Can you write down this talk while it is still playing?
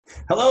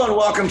Hello and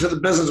welcome to the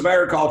Business of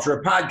Agriculture,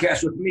 a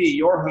podcast with me,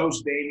 your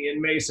host,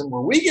 Damian Mason,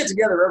 where we get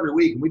together every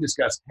week and we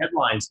discuss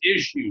headlines,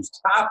 issues,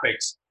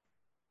 topics,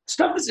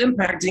 stuff that's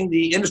impacting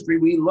the industry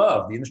we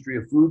love, the industry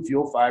of food,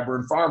 fuel, fiber,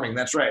 and farming.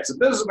 That's right. It's a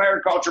Business of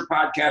Agriculture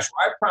podcast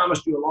where I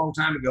promised you a long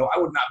time ago I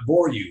would not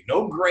bore you.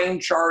 No grain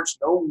charts,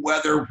 no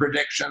weather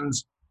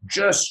predictions,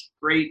 just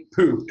straight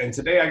poop. And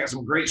today I got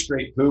some great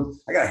straight poop.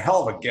 I got a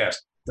hell of a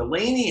guest.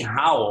 Delaney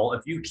Howell,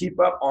 if you keep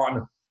up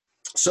on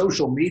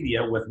social media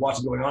with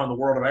what's going on in the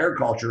world of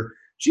agriculture,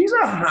 she's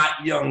a hot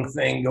young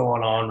thing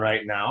going on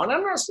right now. And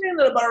I'm not saying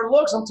that about her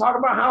looks. I'm talking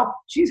about how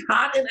she's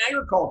hot in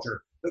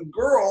agriculture. The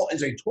girl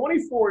is a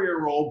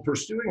 24-year-old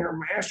pursuing her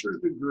master's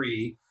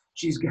degree.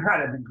 She's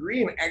got a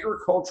degree in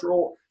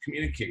agricultural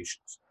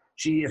communications.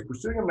 She is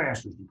pursuing a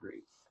master's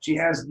degree. She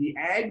has the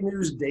Ag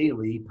News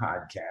Daily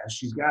podcast.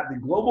 She's got the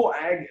Global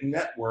Ag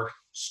Network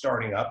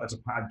starting up. That's a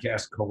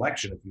podcast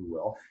collection, if you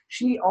will.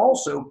 She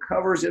also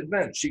covers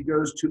events. She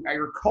goes to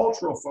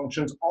agricultural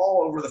functions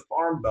all over the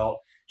Farm Belt.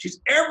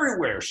 She's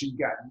everywhere. She's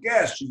got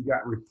guests. She's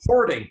got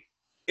reporting.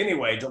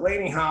 Anyway,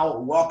 Delaney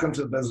Howell, welcome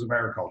to the Business of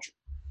Agriculture.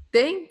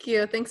 Thank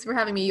you. Thanks for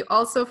having me. You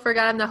also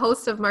forgot I'm the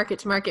host of Market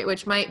to Market,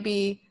 which might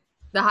be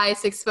the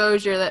highest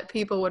exposure that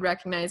people would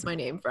recognize my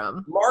name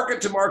from. Market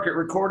to Market,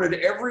 recorded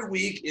every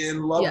week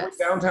in lovely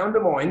downtown Des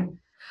Moines.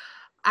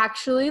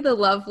 Actually, the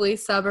lovely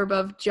suburb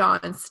of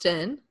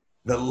Johnston.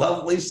 The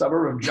lovely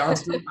suburb of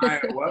Johnston,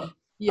 Iowa.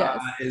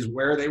 Yes. Is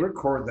where they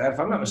record that. If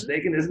I'm not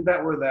mistaken, isn't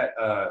that where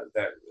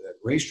that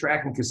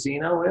racetrack and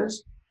casino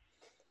is?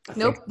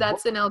 Nope,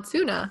 that's in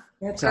Altoona.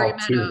 That's Prairie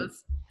Altoona.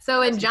 Meadows.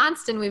 So in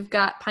Johnston, we've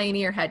got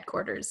Pioneer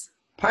headquarters.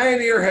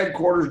 Pioneer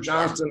headquarters,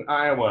 Johnston,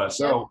 Iowa.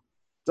 So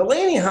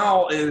Delaney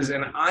Howell is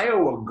an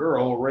Iowa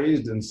girl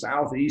raised in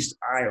southeast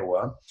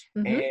Iowa,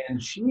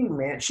 and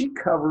she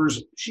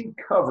covers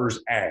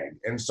ag,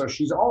 and so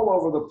she's all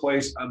over the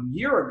place. A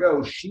year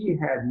ago, she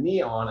had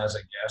me on as a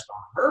guest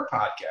on her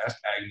podcast,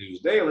 Ag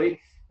News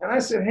Daily, and I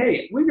said,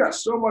 "Hey, we've got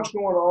so much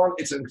going on.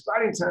 It's an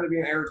exciting time to be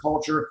in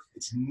agriculture.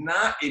 It's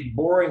not a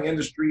boring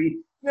industry.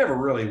 Never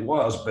really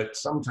was, but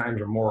sometimes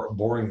are more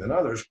boring than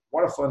others.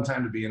 What a fun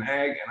time to be in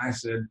ag." And I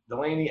said,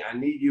 "Delaney, I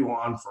need you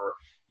on for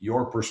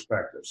your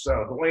perspective."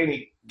 So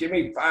Delaney, give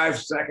me 5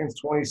 seconds,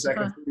 20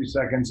 seconds, 30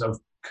 seconds of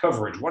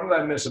coverage. What did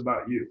I miss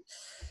about you?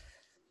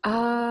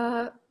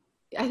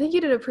 I think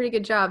you did a pretty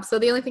good job. So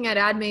the only thing I'd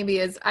add maybe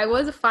is I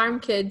was a farm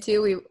kid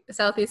too.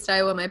 Southeast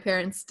Iowa, my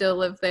parents still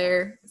live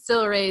there,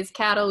 still raise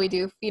cattle. We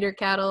do feeder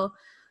cattle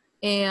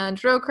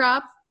and row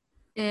crop.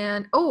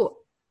 And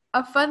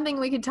a fun thing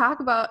we could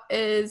talk about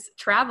is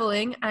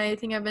traveling. I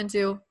think I've been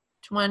to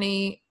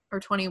 20 or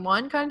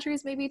 21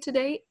 countries maybe to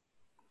date.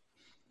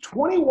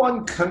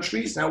 21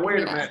 countries? Now,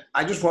 wait a minute.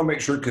 I just want to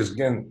make sure, because,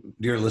 again,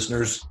 dear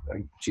listeners,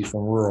 she's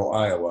from rural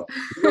Iowa.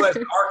 You realize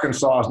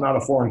Arkansas is not a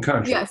foreign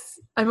country. Yes,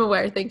 I'm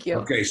aware. Thank you.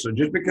 Okay, so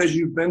just because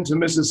you've been to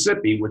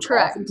Mississippi, which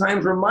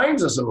oftentimes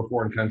reminds us of a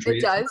foreign country.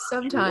 It does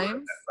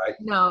sometimes. Right?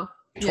 No.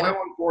 21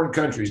 foreign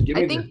countries.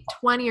 I think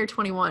 20 or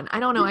 21. I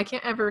don't know. I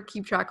can't ever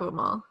keep track of them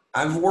all.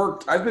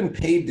 I've been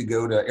paid to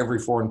go to every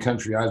foreign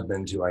country I've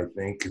been to, I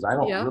think, because I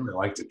don't really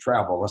like to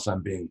travel unless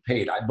I'm being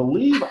paid. I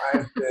believe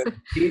I've been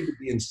paid to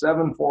be in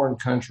 7 foreign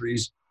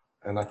countries,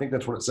 and I think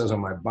that's what it says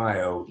on my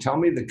bio. Tell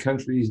me the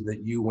countries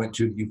that you went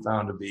to that you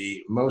found to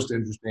be most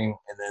interesting,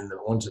 and then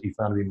the ones that you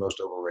found to be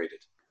most overrated.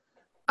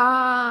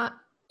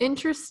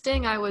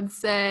 Interesting, I would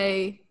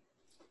say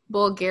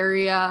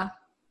Bulgaria,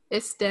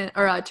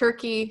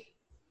 Turkey.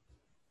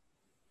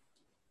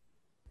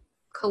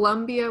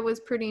 Colombia was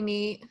pretty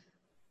neat.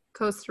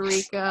 Costa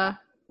Rica.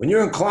 When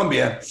you're in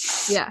Colombia,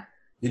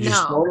 did you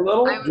snort a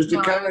little? I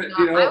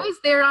was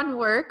there on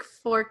work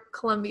for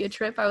Colombia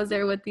trip. I was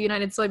there with the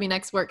United Soybean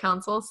Export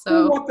Council.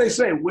 So what they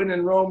say, when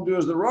in Rome, do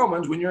as the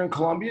Romans. When you're in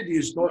Colombia, do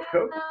you snort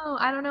coke? No,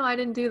 I don't know. I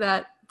didn't do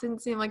that.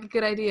 Didn't seem like a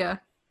good idea.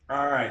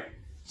 All right.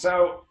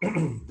 So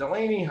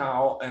Delaney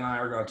Howell and I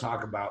are going to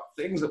talk about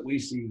things that we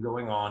see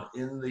going on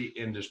in the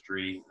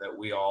industry that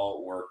we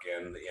all work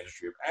in, the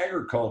industry of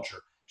agriculture.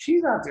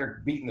 She's out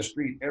there beating the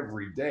street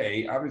every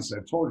day. Obviously,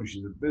 I told you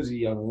she's a busy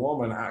young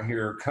woman out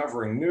here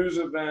covering news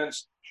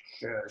events,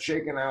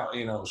 shaking out,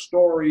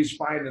 stories,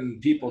 finding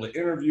people to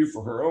interview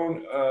for her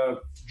own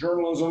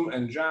journalism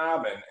and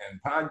job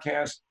and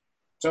podcast.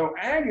 So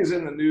ag is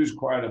in the news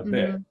quite a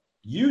bit.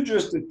 You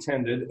just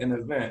attended an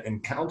event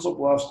in Council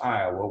Bluffs,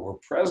 Iowa, where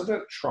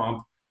President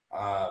Trump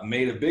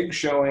made a big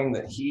showing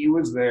that he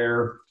was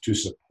there to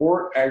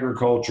support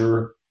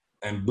agriculture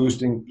and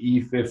boosting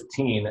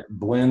E15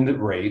 blend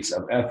rates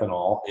of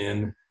ethanol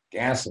in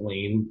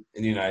gasoline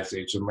in the United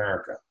States of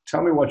America.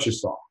 Tell me what you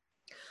saw.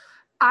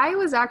 I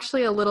was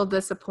actually a little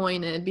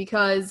disappointed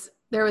because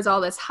there was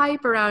all this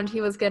hype around he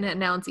was going to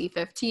announce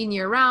E15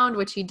 year-round,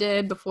 which he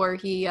did before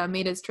he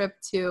made his trip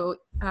to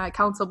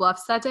Council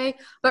Bluffs that day.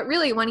 But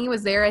really, when he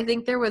was there, I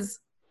think there was,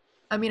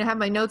 I have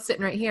my notes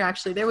sitting right here,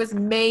 actually. There was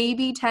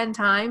maybe 10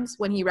 times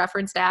when he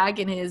referenced ag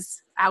in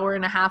his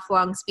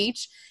hour-and-a-half-long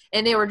speech,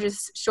 and they were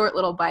just short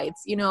little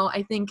bites.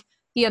 I think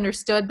he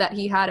understood that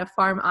he had a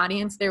farm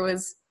audience. There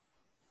was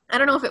I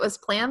don't know if it was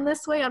planned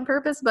this way on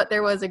purpose, but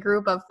there was a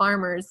group of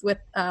farmers with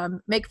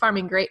Make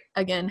Farming Great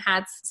Again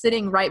hats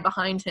sitting right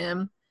behind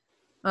him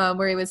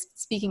where he was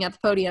speaking at the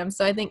podium.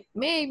 So I think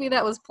maybe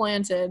that was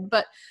planted,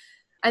 but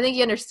I think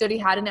he understood he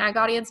had an ag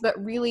audience, but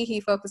really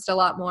he focused a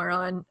lot more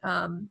on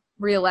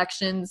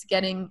re-elections,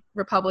 getting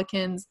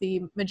Republicans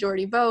the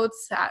majority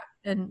votes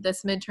in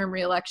this midterm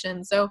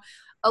re-election. So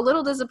a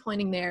little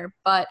disappointing there,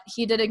 but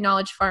he did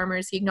acknowledge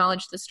farmers. He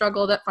acknowledged the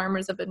struggle that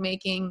farmers have been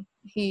making.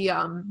 He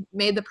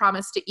made the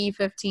promise to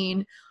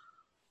E15,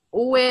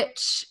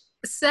 which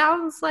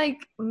sounds like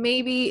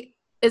maybe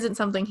isn't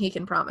something he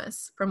can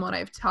promise from what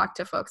I've talked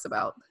to folks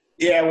about.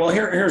 Yeah, well,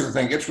 here's the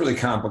thing. It's really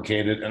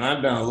complicated, and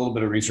I've done a little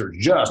bit of research,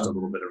 just a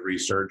little bit of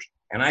research,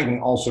 and I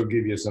can also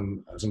give you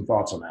some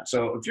thoughts on that.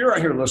 So if you're out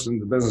here listening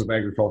to the Business of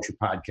Agriculture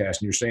podcast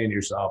and you're saying to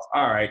yourself,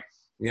 all right,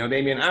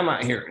 Damian, I'm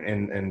out here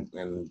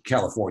in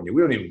California.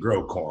 We don't even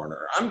grow corn.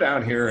 Or I'm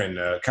down here in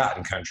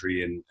cotton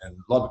country in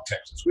Lubbock,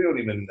 Texas. We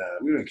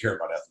don't care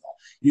about ethanol.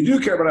 You do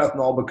care about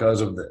ethanol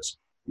because of this.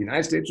 The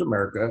United States of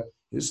America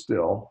is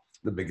still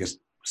the biggest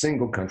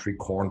single country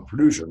corn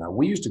producer. Now,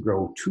 we used to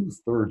grow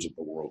 2/3 of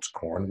the world's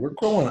corn. We're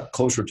growing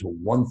closer to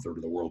 1/3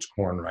 of the world's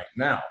corn right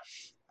now.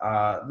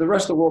 The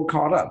rest of the world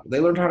caught up. They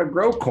learned how to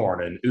grow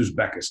corn in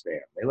Uzbekistan.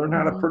 They learned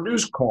how to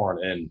produce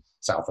corn in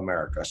South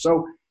America.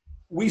 So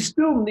we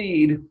still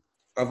need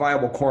a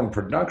viable corn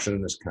production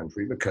in this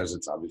country because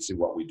it's obviously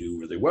what we do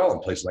really well in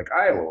places like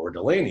Iowa or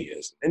Delaney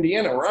is,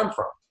 Indiana, where I'm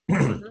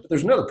from. But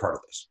there's another part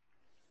of this.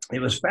 It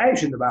was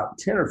fashioned about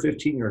 10 or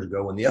 15 years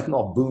ago when the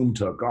ethanol boom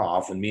took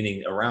off, and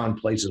meaning around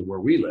places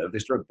where we live, they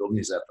started building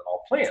these ethanol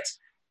plants.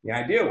 The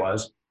idea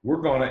was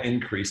we're going to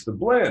increase the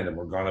blend and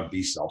we're going to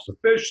be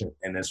self-sufficient.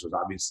 And this was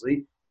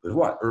obviously,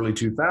 early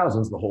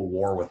 2000s, the whole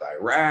war with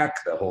Iraq,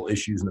 the whole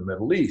issues in the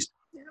Middle East.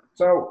 Yeah.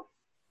 So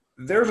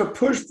there's a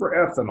push for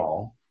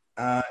ethanol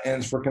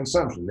and it's for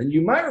consumption. And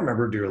you might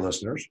remember, dear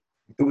listeners,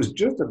 it was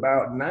just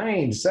about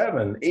 9,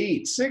 7,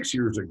 8, 6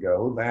 years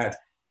ago that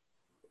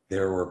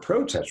there were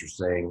protesters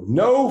saying,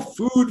 no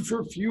food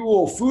for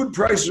fuel, food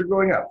prices are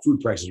going up. Food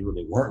prices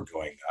really weren't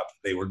going up.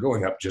 They were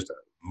going up just a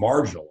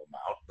marginal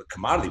amount, but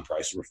commodity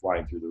prices were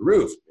flying through the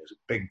roof. There's a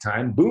big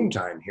time, boom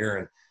time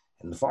here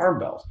in the Farm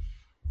Belt.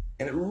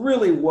 And it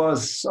really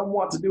was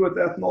somewhat to do with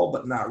ethanol,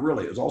 but not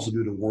really. It was also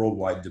due to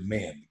worldwide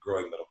demand, the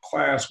growing middle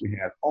class. We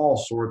had all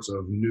sorts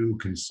of new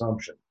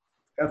consumption.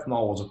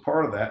 Ethanol was a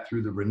part of that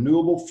through the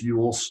Renewable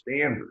Fuel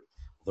Standard.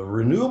 The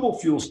Renewable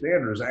Fuel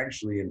Standard is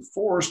actually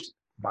enforced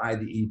by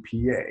the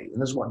EPA.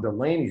 And this is what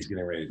Delaney's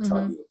getting ready to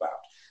tell you about.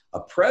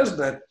 A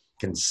president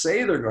can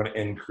say they're going to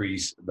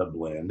increase the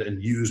blend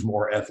and use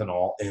more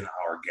ethanol in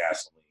our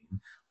gasoline,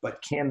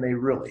 but can they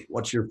really?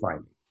 What's your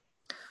finding?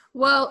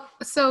 Well,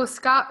 so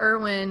Scott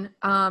Irwin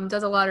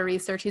does a lot of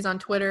research. He's on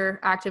Twitter,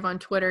 active on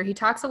Twitter. He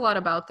talks a lot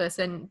about this.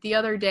 And the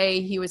other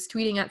day he was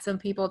tweeting at some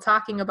people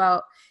talking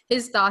about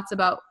his thoughts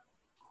about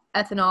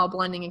ethanol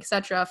blending,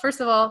 etc.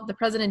 First of all, the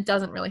president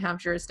doesn't really have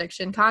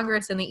jurisdiction.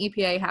 Congress and the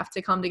EPA have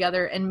to come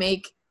together and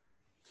make,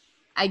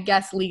 I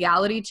guess,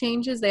 legality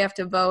changes. They have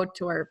to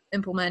vote or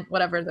implement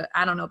whatever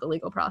I don't know what the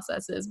legal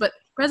process is, but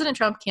President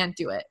Trump can't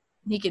do it.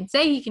 He can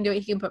say he can do it.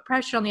 He can put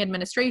pressure on the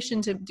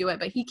administration to do it,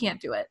 but he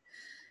can't do it.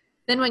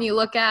 Then when you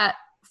look at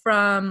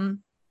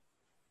from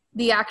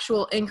the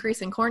actual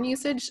increase in corn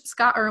usage,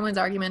 Scott Irwin's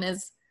argument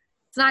is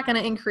it's not going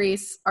to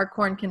increase our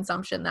corn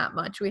consumption that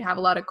much. We have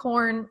a lot of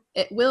corn.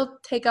 It will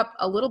take up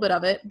a little bit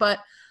of it, but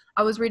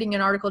I was reading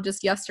an article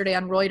just yesterday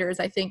on Reuters.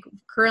 I think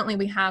currently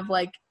we have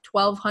like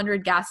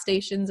 1,200 gas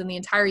stations in the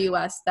entire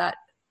U.S. that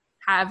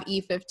have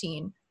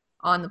E15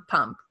 on the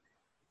pump.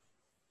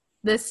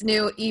 This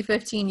new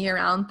E15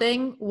 year-round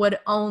thing would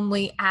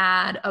only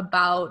add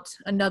about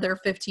another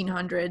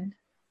 1,500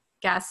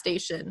 gas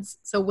stations.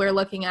 So we're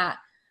looking at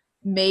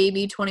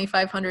maybe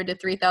 2,500 to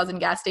 3,000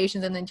 gas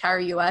stations in the entire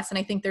U.S. And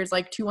I think there's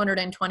like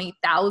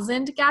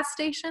 220,000 gas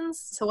stations.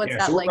 So what's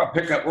that so like? We're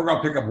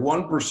going to pick up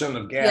 1%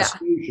 of gas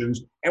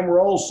stations. And we're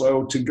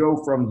also to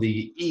go from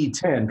the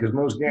E10, because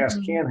most gas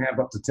can have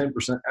up to 10%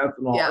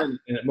 ethanol, and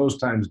it most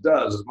times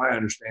does, is my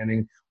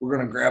understanding. We're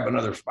going to grab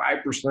another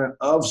 5%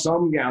 of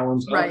some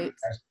gallons of gas.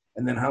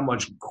 And then how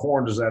much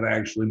corn does that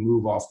actually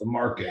move off the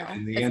market? Yeah.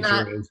 And the it's answer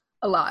not is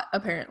a lot,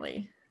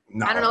 apparently.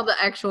 I don't know the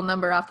actual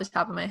number off the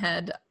top of my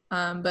head.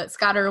 But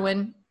Scott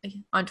Irwin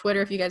on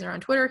Twitter, if you guys are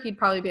on Twitter, he'd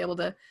probably be able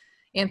to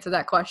answer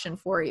that question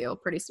for you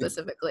pretty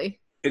specifically.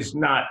 It's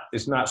not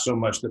so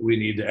much that we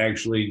need to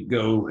actually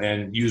go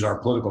and use our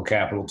political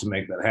capital to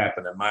make that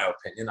happen, in my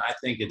opinion. I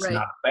think it's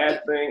not a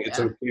bad thing. It's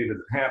okay that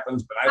it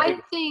happens, but I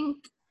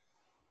think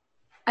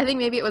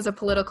maybe it was a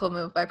political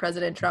move by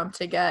President Trump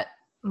to get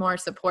more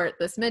support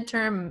this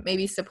midterm,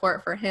 maybe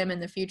support for him in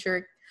the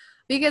future.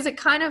 Because it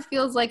kind of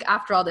feels like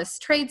after all this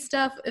trade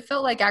stuff, it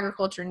felt like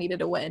agriculture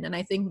needed a win. And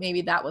I think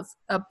maybe that was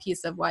a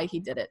piece of why he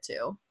did it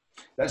too.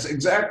 That's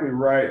exactly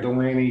right,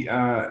 Delaney.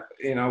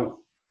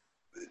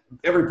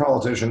 Every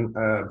politician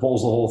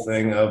pulls the whole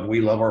thing of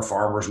we love our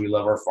farmers, we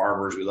love our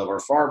farmers, we love our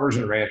farmers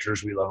and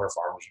ranchers, we love our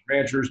farmers and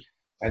ranchers.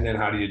 And then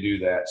how do you do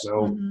that?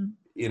 So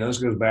this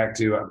goes back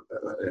to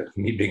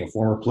me being a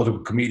former political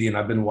comedian.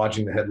 I've been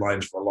watching the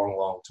headlines for a long,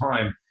 long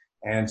time.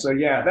 And so,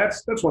 yeah,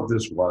 that's what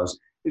this was.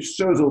 It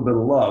shows a little bit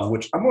of love,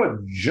 which I'm going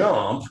to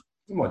jump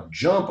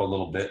a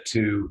little bit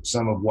to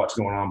some of what's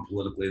going on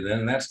politically then,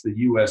 and that's the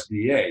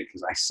USDA,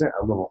 because I sent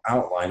a little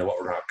outline of what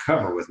we're going to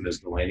cover with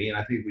Ms. Delaney, and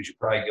I think we should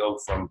probably go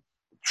from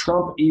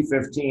Trump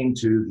E15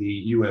 to the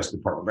U.S.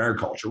 Department of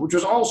Agriculture, which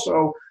is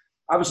also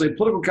obviously a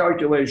political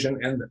calculation,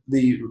 and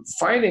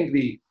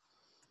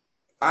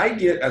I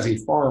get as a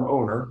farm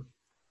owner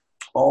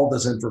all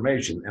this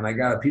information, and I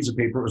got a piece of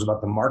paper. It was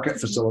about the market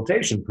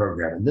facilitation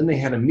program, and then they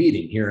had a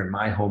meeting here in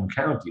my home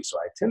county. So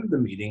I attended the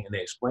meeting, and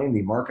they explained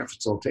the market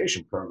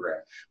facilitation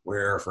program,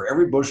 where for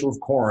every bushel of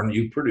corn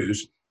you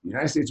produce, the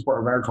United States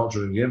Department of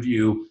Agriculture will give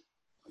you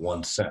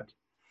 1 cent.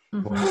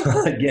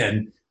 Mm-hmm.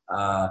 Again,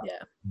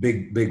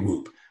 big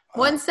whoop.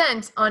 1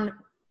 cent on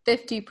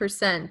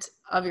 50%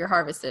 of your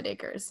harvested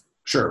acres.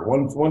 Sure,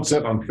 1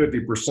 cent on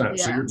 50%.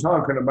 Yeah. So you're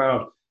talking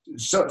about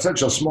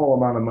such a small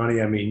amount of money.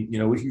 I mean,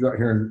 we could go out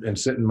here and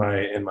sit in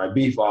my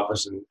beef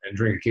office and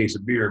drink a case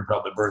of beer and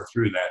probably burn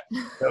through that.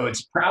 So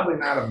it's probably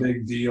not a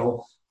big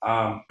deal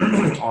on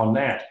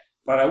that.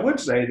 But I would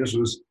say this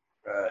was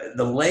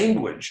the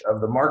language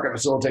of the market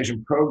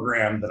facilitation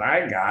program that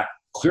I got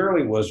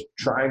clearly was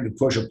trying to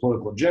push a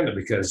political agenda,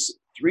 because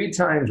 3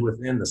 times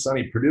within the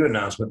Sonny Perdue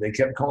announcement, they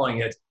kept calling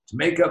it to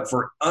make up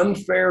for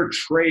unfair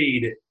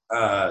trade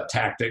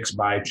tactics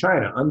by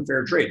China,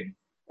 unfair trade.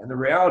 And the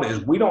reality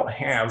is we don't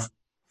have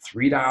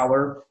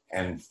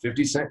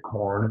 $3.50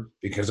 corn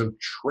because of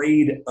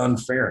trade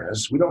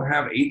unfairness. We don't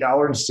have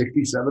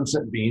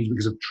 $8.67 beans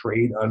because of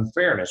trade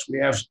unfairness. We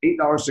have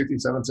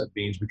 $8.67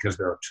 beans because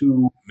there are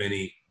too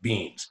many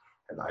beans.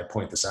 And I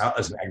point this out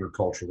as an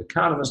agricultural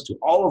economist to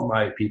all of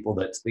my people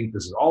that think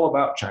this is all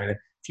about China.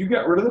 If you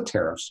got rid of the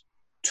tariffs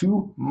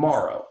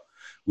tomorrow,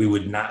 we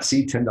would not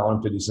see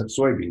 $10.50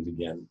 soybeans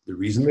again. The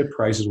reason the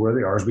price is where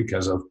they are is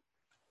because of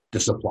the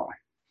supply.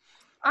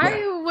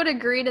 I would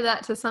agree to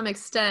that to some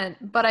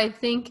extent, but I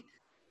think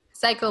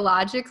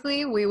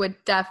psychologically we would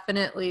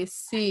definitely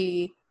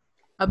see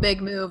a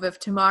big move if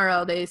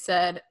tomorrow they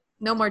said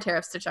no more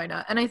tariffs to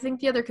China. And I think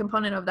the other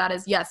component of that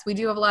is, yes, we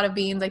do have a lot of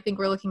beans. I think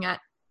we're looking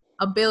at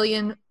 1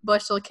 billion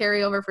bushel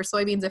carryover for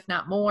soybeans, if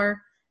not more.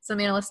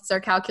 Some analysts are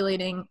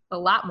calculating a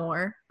lot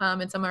more,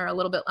 and some are a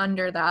little bit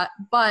under that.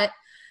 But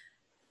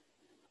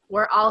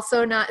we're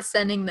also not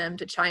sending them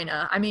to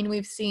China. I mean,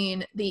 we've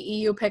seen the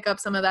EU pick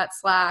up some of that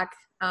slack.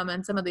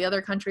 And some of the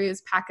other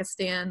countries,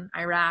 Pakistan,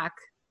 Iraq,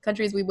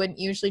 countries we wouldn't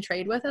usually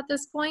trade with at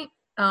this point.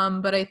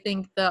 But I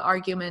think the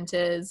argument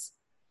is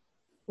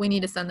we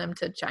need to send them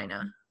to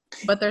China.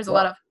 But there's a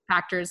lot of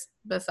factors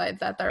besides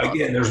that.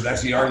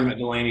 That's the argument,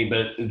 Delaney.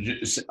 But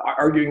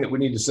arguing that we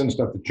need to send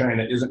stuff to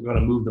China isn't going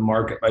to move the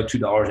market by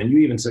 $2. And you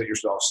even said it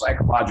yourself,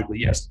 psychologically,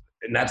 yes.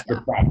 And that's the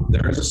problem.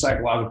 There is a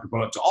psychological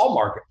component to all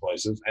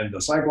marketplaces. And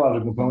the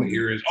psychological component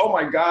here is, oh,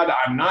 my God,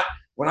 I'm not.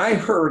 When I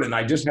heard, and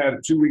I just had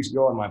it 2 weeks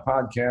ago on my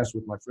podcast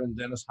with my friend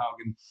Dennis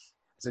Haugen, I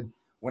said,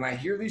 when I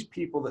hear these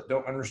people that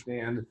don't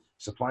understand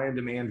supply and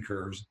demand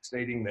curves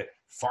stating that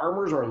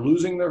farmers are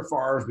losing their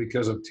farms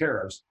because of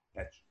tariffs,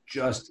 that's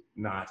just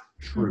not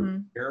true. Mm-hmm.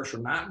 Tariffs are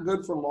not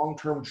good for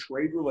long-term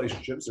trade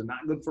relationships. They're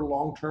not good for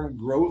long-term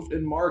growth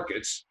in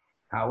markets.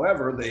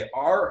 However, they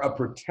are a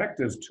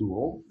protective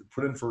tool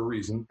put in for a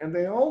reason, and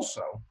they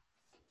also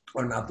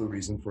are not the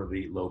reason for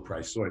the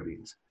low-priced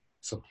soybeans.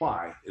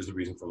 Supply is the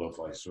reason for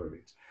low-priced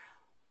soybeans.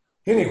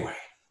 Anyway,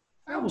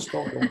 I almost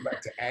felt going back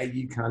to Ag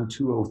Econ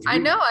 203. I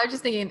know. I was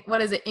just thinking,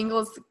 what is it?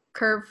 Ingles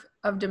curve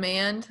of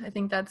demand. I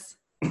think that's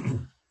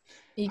Econ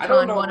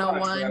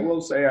 101. I will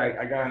say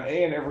I got an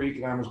A in every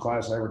economics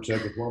class I ever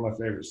took. It's one of my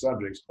favorite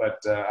subjects, but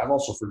I've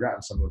also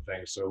forgotten some of the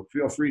things. So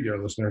feel free,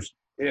 dear listeners,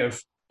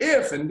 if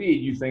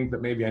indeed you think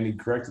that maybe I need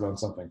corrected on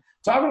something.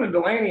 Talking to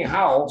Delaney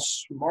Howell,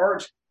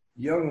 smart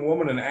young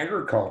woman in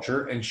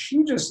agriculture, and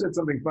she just said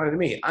something funny to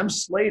me. I'm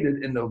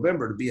slated in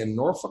November to be in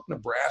Norfolk,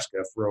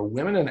 Nebraska for a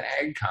Women in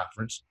Ag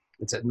conference.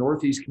 It's at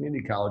Northeast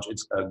Community College.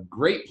 It's a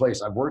great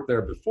place. I've worked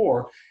there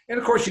before. And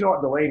of course, you know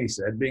what Delaney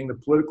said, being the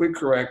politically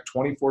correct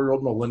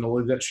 24-year-old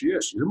millennial that she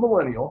is. She's a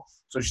millennial.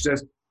 So she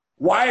says,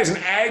 why is an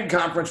ag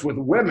conference with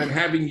women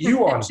having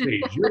you on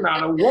stage? You're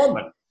not a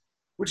woman,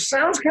 which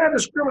sounds kind of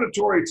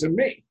discriminatory to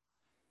me.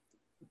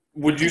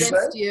 Would you say?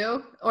 Against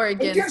you or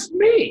against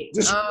me?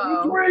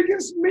 Discriminatory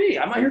against me.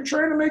 I'm out here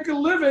trying to make a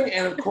living,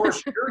 and of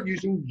course, you're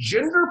using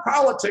gender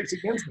politics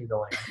against me,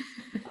 Delaney.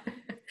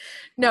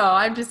 No,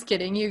 I'm just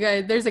kidding. You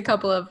guys, there's a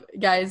couple of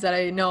guys that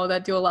I know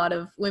that do a lot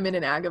of women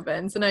in ag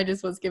events, and I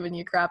just was giving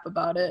you crap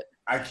about it.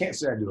 I can't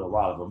say I do a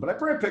lot of them, but I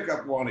probably pick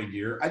up one a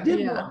year. I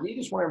did one, the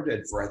neatest one I ever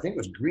did for, I think it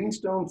was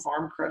Greenstone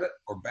Farm Credit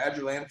or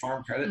Badgerland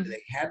Farm Credit. Mm-hmm.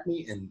 They had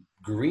me in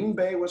Green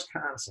Bay,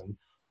 Wisconsin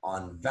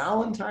on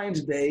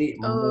Valentine's Day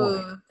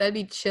morning. Oh, that'd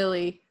be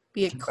chilly.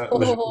 Be a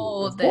cold day.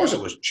 Of course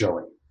it was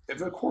chilly.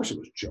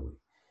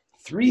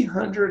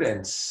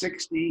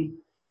 360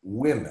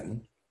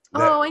 women.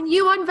 And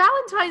you on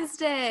Valentine's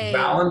Day.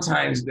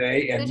 Valentine's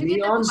Day and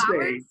me on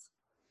stage.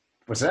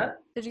 What's that?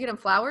 Did you get them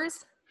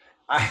flowers?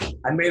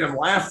 I made him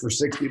laugh for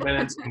 60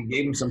 minutes and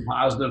gave him some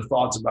positive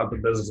thoughts about the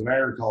business of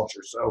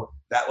agriculture. So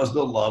that was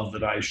the love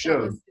that I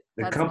showed.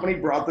 The company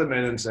brought them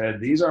in and said,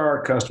 these are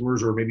our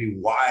customers, or maybe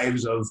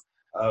wives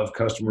of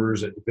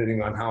customers,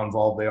 depending on how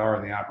involved they are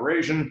in the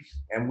operation.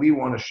 And we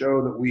want to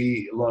show that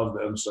we love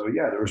them. So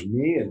yeah, there was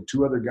me and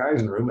two other guys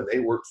in the room, and they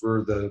worked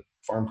for the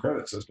farm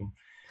credit system.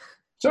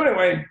 So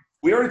anyway,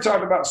 we already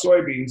talked about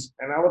soybeans,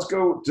 and now let's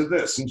go to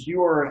this. Since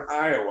you are in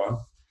Iowa,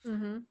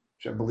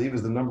 which I believe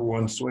is the #1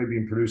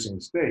 soybean producing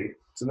state,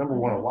 it's the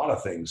 #1 a lot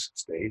of things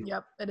state.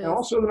 Yep, it is. And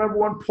also the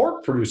 #1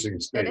 pork producing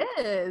state.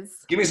 It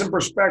is. Give me some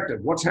perspective.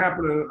 What's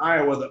happening in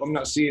Iowa that I'm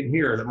not seeing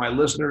here, that my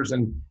listeners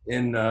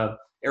in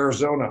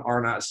Arizona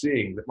are not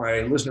seeing, that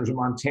my listeners in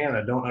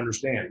Montana don't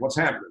understand? What's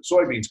happening?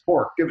 Soybeans,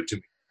 pork, give it to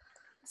me.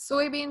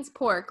 Soybeans,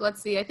 pork.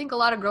 Let's see. I think a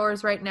lot of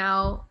growers right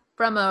now,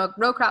 from a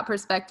row crop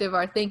perspective,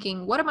 are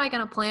thinking, what am I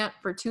going to plant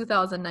for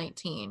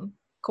 2019?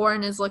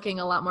 Corn is looking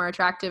a lot more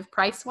attractive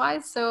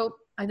price-wise, so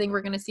I think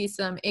we're going to see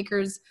some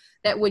acres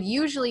that would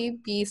usually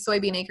be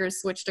soybean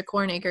acres switch to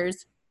corn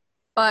acres.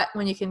 But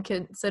when you can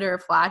consider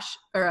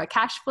a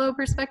cash flow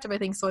perspective, I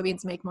think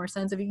soybeans make more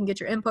sense. If you can get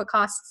your input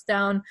costs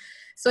down,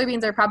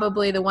 soybeans are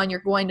probably the one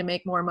you're going to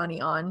make more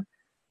money on.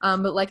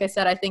 But like I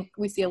said, I think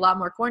we see a lot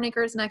more corn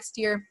acres next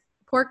year.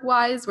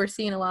 Pork-wise, we're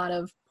seeing a lot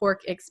of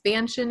pork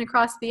expansion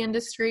across the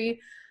industry.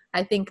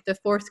 I think the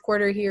fourth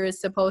quarter here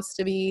is supposed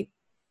to be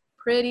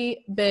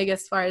pretty big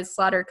as far as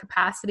slaughter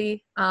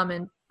capacity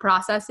and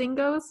processing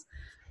goes.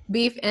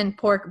 Beef and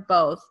pork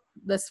both.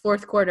 This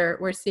fourth quarter,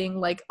 we're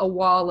seeing like a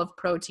wall of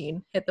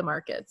protein hit the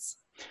markets.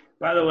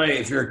 By the way,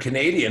 if you're a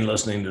Canadian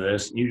listening to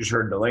this, you just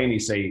heard Delaney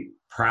say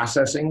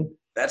processing.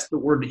 That's the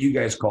word that you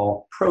guys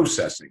call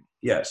processing.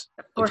 Yes.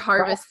 Or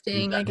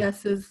harvesting, I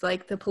guess, is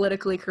like the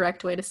politically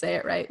correct way to say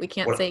it, right? We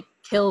can't say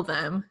kill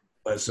them.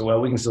 So,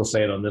 we can still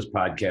say it on this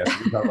podcast.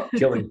 We talk about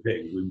killing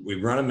pigs.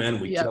 We run them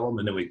in, we kill them,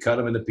 and then we cut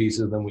them into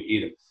pieces, and then we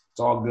eat them. It's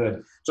all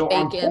good. So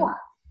bacon. On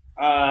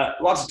pork,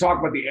 lots of talk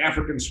about the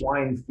African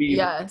swine fever.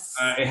 Yes.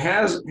 It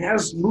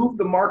has moved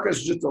the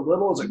markets just a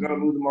little. Is it going to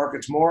move the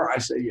markets more? I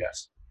say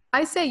yes.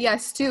 I say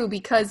yes, too,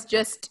 because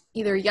just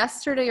either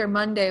yesterday or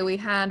Monday, we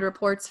had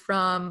reports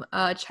from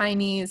a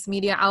Chinese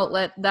media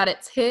outlet that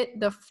it's hit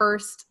the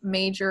first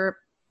major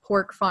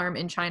pork farm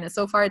in China.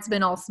 So far, it's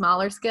been all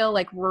smaller scale,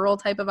 like rural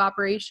type of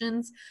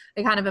operations.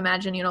 I kind of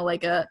imagine,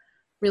 like a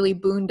really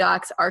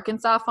boondocks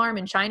Arkansas farm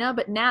in China,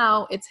 but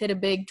now it's hit a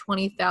big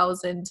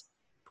 20,000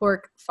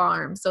 pork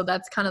farm. So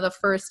that's kind of the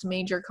first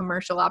major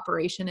commercial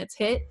operation it's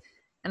hit.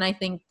 And I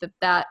think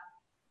that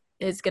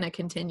is going to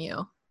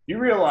continue. You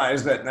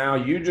realize that now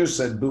you just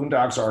said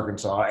Boondocks,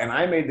 Arkansas, and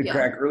I made the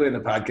crack early in the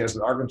podcast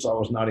that Arkansas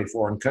was not a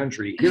foreign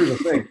country. Here's the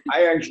thing.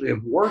 I actually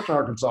have worked in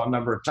Arkansas a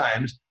number of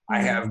times. I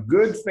have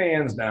good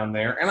fans down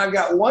there, and I've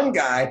got one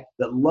guy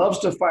that loves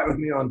to fight with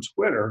me on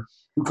Twitter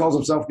who calls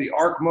himself the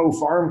Arkmo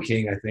Farm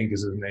King, I think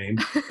is his name.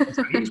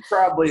 So he's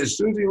probably, as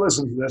soon as he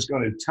listens to this,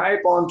 going to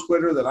type on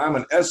Twitter that I'm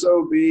an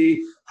SOB.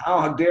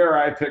 How dare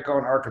I pick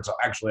on Arkansas?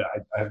 Actually,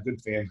 I have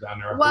good fans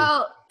down there.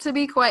 Well, to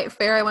be quite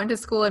fair, I went to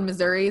school in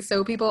Missouri,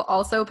 so people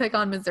also pick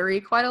on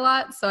Missouri quite a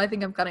lot, so I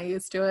think I'm kind of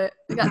used to it.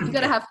 You got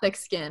to have thick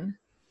skin.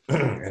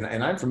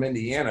 and I'm from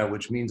Indiana,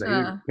 which means I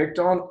either picked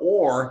on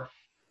or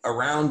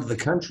around the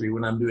country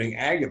when I'm doing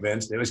ag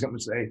events, they always come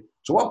and say,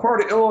 so what part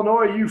of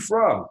Illinois are you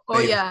from?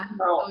 When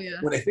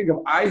they think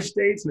of I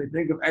states and they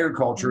think of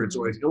agriculture, it's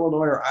always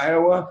Illinois or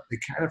Iowa. They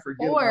kind of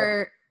forget.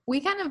 Or we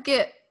kind of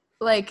get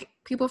like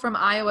people from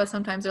Iowa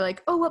sometimes are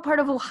like, oh, what part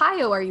of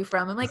Ohio are you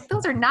from? I'm like,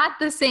 those are not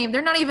the same.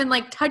 They're not even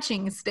like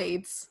touching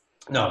states.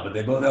 No, but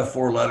they both have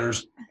 4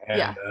 letters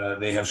and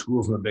they have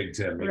schools in the Big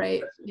Ten.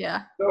 Right.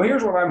 Yeah. So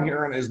here's what I'm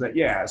hearing is that,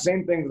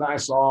 same thing that I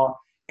saw.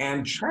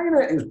 And China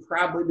is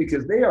probably,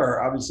 because they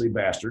are obviously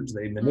bastards.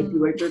 They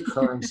manipulate their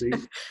currency.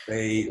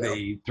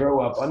 They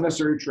throw up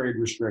unnecessary trade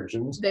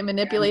restrictions. They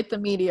manipulate the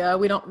media.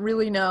 We don't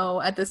really know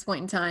at this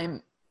point in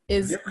time.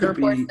 Is the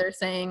reports they're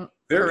saying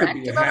there correct?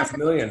 Could be a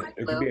 500,000.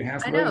 It could be a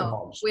 500,000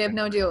 homes. We have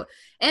no idea.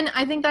 And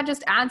I think that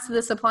just adds to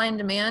the supply and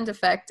demand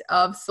effect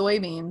of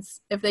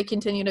soybeans. If they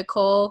continue to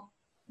cull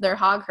their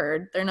hog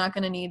herd, they're not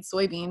going to need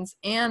soybeans.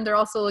 And they're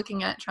also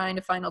looking at trying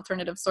to find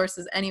alternative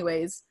sources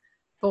anyways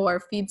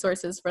for feed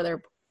sources for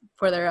their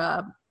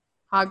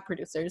hog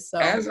producers. So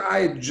as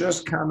I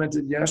just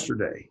commented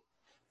yesterday,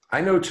 I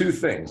know 2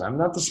 things. I'm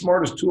not the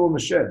smartest tool in the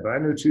shed, but I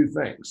know 2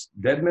 things.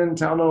 Dead men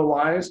tell no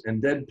lies,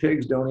 and dead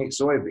pigs don't eat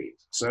soybeans.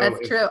 So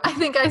that's true. I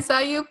think I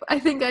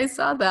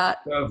saw that.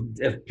 So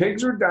if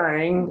pigs are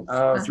dying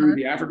through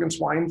the African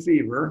swine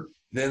fever,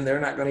 then they're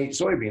not going to eat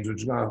soybeans,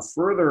 which is going to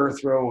further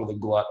throw the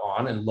glut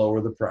on and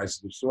lower the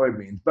prices of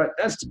soybeans. But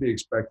that's to be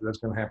expected. That's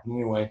going to happen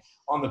anyway.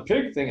 On the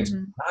pig thing, it's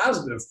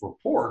positive for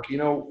pork.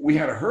 We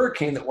had a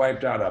hurricane that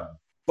wiped out a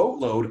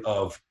boatload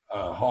of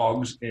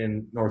hogs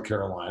in North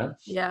Carolina.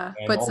 Yeah,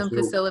 put some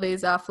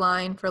facilities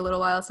offline for a little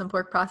while, some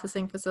pork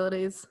processing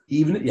facilities.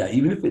 Even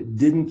if it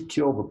didn't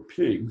kill the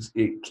pigs,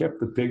 it kept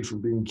the pigs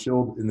from being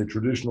killed in the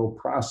traditional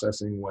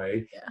processing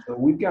way. Yeah. So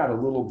we've got a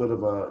little bit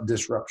of a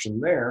disruption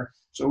there.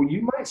 So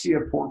you might see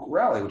a pork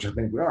rally, which I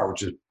think we are,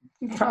 which is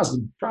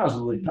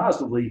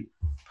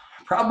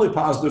Probably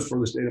positive for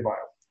the state of Iowa.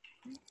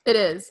 It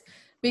is,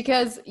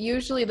 because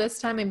usually this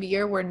time of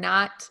year, we're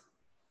not,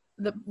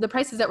 the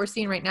prices that we're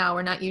seeing right now,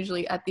 we're not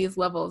usually at these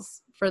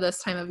levels for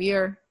this time of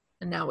year,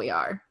 and now we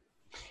are.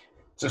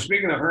 So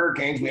speaking of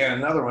hurricanes, we had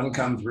another one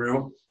come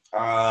through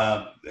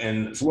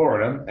in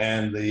Florida,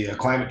 and the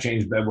climate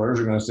change bedwetters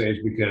are going to say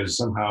it's because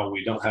somehow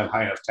we don't have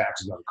high enough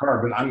taxes on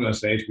carbon. I'm going to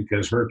say it's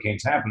because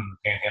hurricanes happen in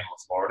the panhandle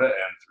of Florida and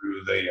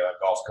through the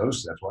Gulf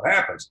Coast. That's what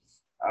happens.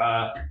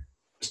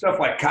 Stuff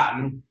like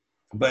cotton.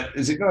 But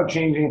is it going to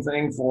change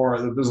anything for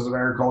the business of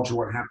agriculture?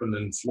 What happened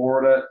in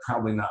Florida?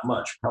 Probably not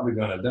much. Probably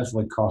going to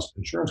definitely cost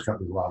insurance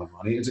companies a lot of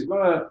money. Is it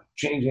going to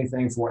change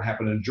anything for what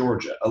happened in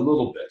Georgia? A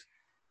little bit.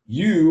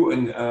 You,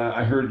 and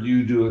I heard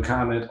you do a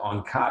comment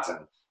on cotton.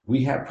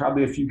 We have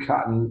probably a few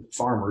cotton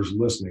farmers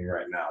listening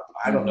right now, but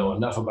I don't know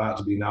enough about it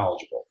to be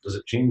knowledgeable. Does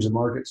it change the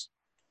markets?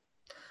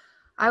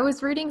 I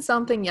was reading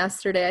something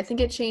yesterday. I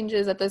think it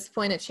changes, at this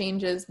point, it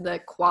changes the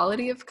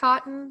quality of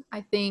cotton.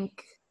 I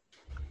think,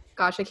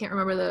 gosh, I can't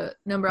remember the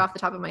number off the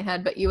top of my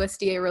head, but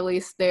USDA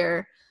released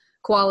their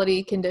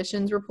quality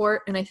conditions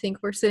report, and I think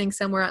we're sitting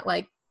somewhere at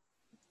like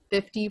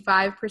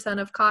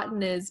 55% of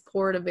cotton is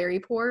poor to very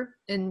poor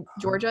in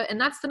Georgia, and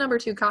that's the number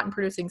 2 cotton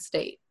producing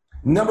state.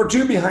 Number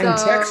 2 behind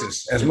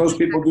Texas, as most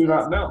people do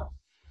not know.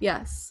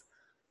 Yes.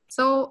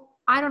 So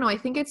I don't know. I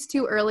think it's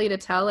too early to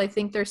tell. I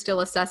think they're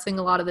still assessing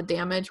a lot of the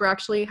damage. We're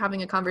actually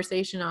having a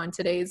conversation on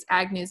today's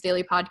Ag News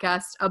Daily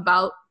podcast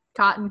about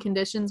cotton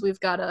conditions. We've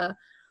got a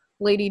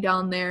lady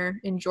down there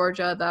in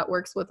Georgia that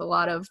works with a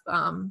lot of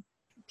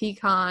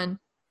pecan,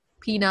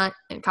 peanut,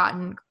 and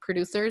cotton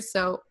producers.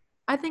 So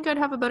I think I'd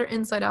have a better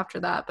insight after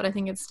that, but I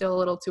think it's still a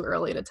little too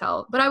early to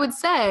tell. But I would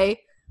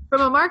say,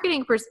 from a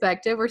marketing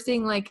perspective, we're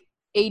seeing like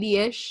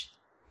 80-ish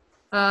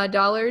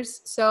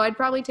dollars. So I'd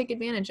probably take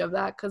advantage of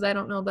that, because I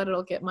don't know that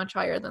it'll get much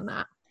higher than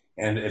that.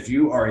 And if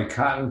you are a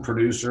cotton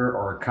producer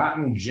or a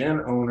cotton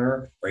gin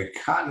owner or a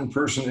cotton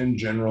person in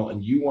general,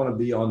 and you want to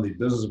be on the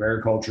Business of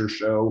Agriculture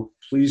show,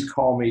 please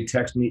call me,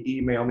 text me,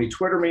 email me,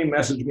 Twitter me,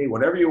 message me,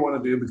 whatever you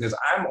want to do, because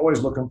I'm always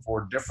looking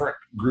for different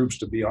groups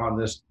to be on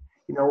this.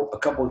 You know, a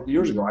couple of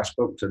years ago, I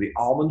spoke to the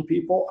almond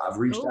people. I've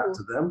reached out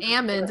to them.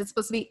 Almonds. It's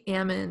supposed to be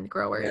almond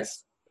growers.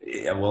 Yes.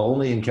 Yeah, well,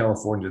 only in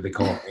California they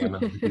call it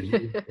almond,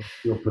 because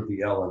you'll put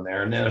the L in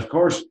there. And then, of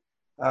course,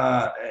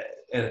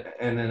 and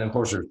then, of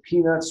course, there's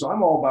peanuts. So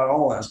I'm all about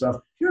all that stuff.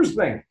 Here's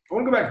the thing. I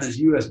want to go back to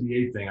this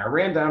USDA thing. I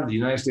ran down to the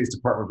United States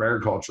Department of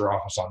Agriculture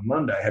office on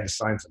Monday. I had to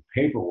sign some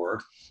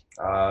paperwork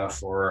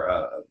for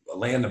a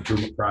land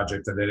improvement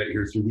project. I did it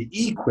here through the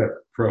EQIP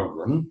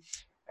program.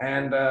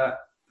 And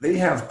they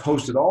have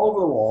posted all over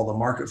the wall the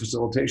market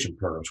facilitation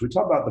programs. We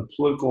talk about the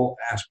political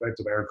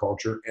aspect of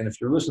agriculture, and if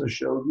you're listening to the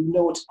show, you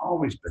know it's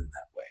always been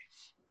that way.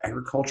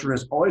 Agriculture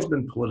has always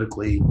been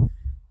politically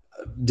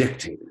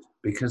dictated,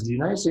 because the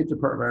United States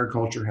Department of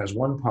Agriculture has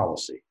one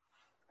policy,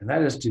 and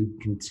that is to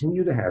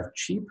continue to have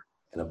cheap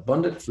and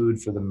abundant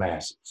food for the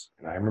masses.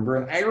 And I remember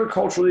in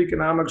Agricultural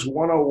Economics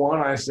 101,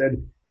 I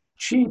said,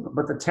 cheap,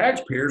 but the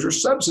taxpayers are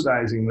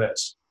subsidizing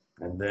this.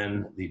 And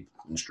then the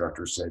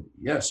instructor said,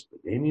 yes,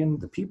 but Damien,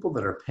 the people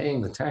that are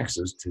paying the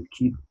taxes to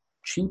keep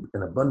cheap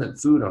and abundant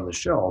food on the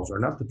shelves are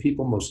not the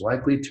people most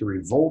likely to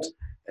revolt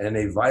in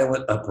a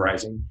violent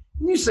uprising.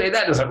 And you say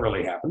that doesn't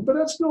really happen, but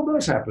that still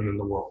does happen in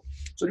the world.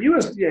 So the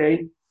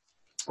USDA,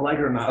 like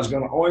it or not, is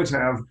going to always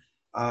have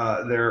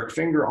their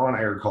finger on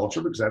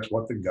agriculture, because that's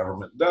what the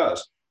government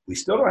does. We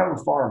still don't have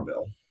a farm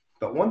bill,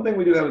 but one thing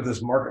we do have is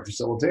this market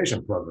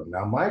facilitation program.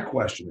 Now, my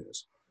question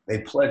is, they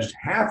pledged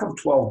half of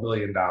 $12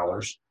 billion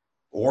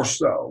or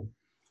so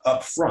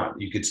up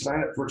front. You could sign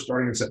up for it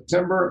starting in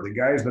September. The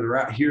guys that are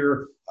out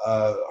here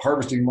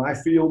harvesting my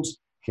fields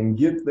can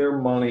get their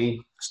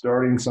money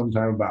starting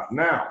sometime about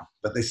now,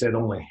 but they said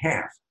only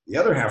half. The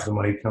other half of the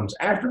money comes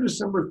after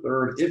December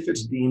 3rd if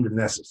it's deemed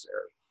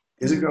necessary.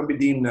 Is it going to be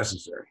deemed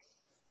necessary?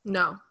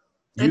 No.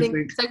 I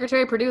think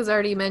Secretary Perdue has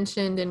already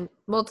mentioned in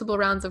multiple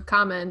rounds of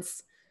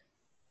comments,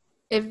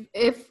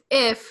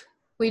 if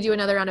we do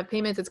another round of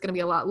payments, it's going to be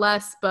a lot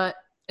less, but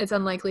it's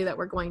unlikely that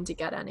we're going to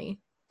get any.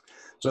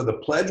 So the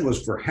pledge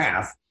was for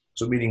half.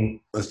 So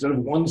meaning instead of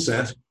 1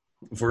 cent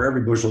for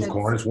every bushel of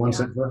corn, it's 1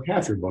 cent for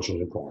half your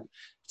bushel of corn.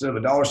 Instead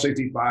of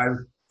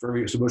 $1.65 for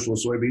every bushel of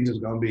soybeans, it's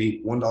going to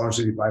be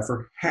 $1.65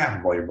 for half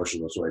of all your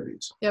bushels of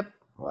soybeans. Yep.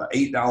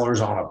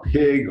 $8 on a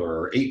pig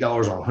or $8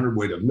 on 100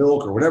 weight of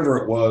milk or whatever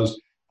it was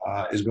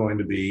is going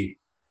to be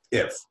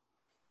if.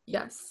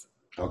 Yes.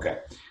 Okay.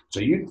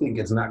 So you think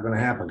it's not going to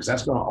happen, because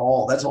that's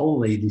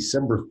only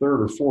December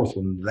 3rd or 4th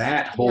when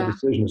that whole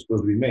decision is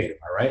supposed to be made. Am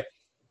I right?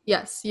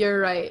 Yes,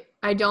 you're right.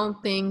 I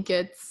don't think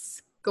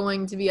it's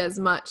going to be as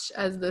much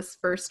as this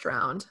first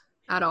round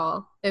at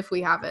all if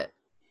we have it.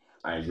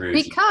 I agree.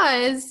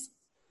 Because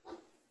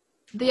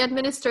the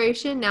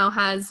administration now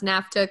has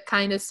NAFTA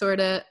kind of sort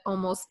of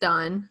almost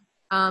done.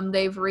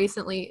 They've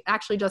recently,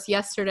 actually just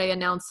yesterday,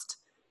 announced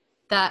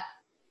that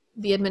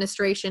the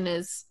administration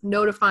is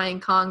notifying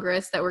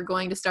Congress that we're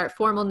going to start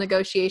formal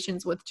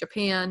negotiations with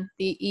Japan,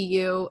 the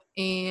EU,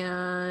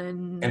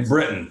 and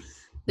Britain.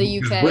 The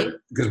UK?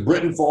 Because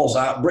Britain falls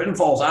out. Britain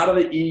falls out of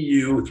the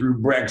EU through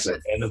Brexit,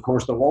 and of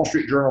course, the Wall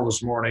Street Journal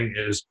this morning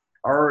is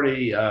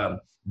already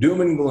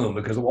doom and gloom,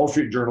 because the Wall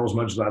Street Journal, as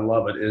much as I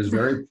love it, is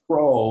very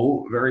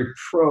pro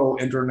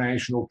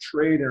international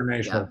trade,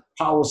 international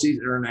policies,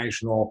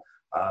 international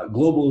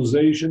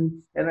globalization,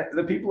 and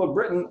the people of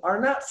Britain are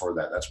not for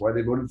that. That's why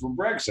they voted for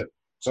Brexit.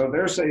 So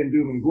they're saying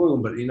doom and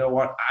gloom, but you know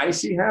what I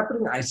see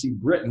happening? I see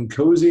Britain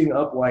cozying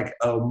up like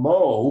a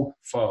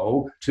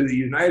mofo to the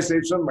United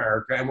States of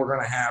America, and we're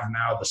going to have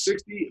now the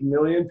 60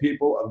 million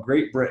people of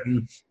Great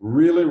Britain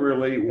really,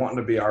 really wanting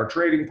to be our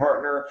trading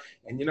partner.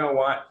 And you know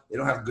what? They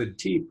don't have good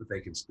teeth, but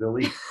they can still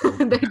eat.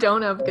 They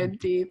don't have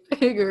good teeth.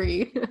 I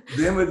agree.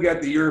 Then we've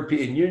got the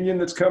European Union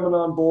that's coming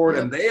on board,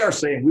 and they are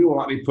saying we will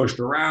not be pushed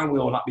around. We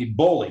will not be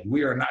bullied.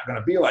 We are not going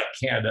to be like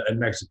Canada and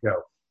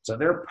Mexico. So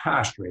they're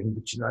posturing,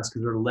 but that's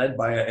because they're led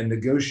by a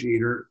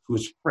negotiator who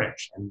is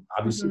French. And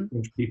obviously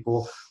French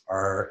people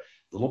are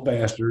little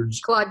bastards.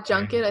 Claude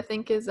Juncker, I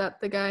think, is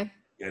that the guy?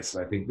 Yes,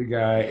 I think the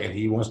guy, and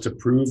he wants to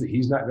prove that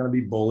he's not going to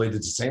be bullied.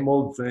 It's the same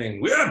old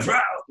thing. We are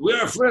proud. We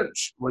are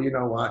French. Well, you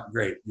know what?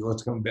 Great. You want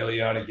to come bail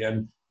you out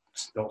again?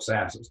 Don't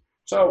sass us.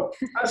 So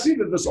I see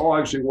that this all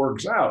actually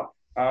works out.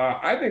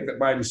 I think that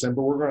by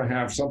December, we're going to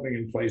have something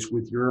in place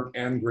with Europe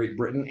and Great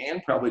Britain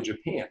and probably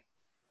Japan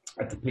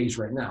at the pace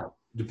right now.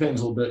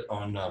 Depends a little bit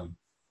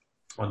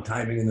on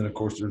timing, and then of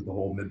course there's the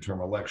whole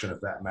midterm election,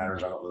 if that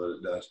matters. I don't know that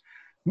it does.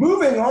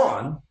 Moving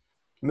on,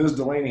 Ms.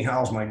 Delaney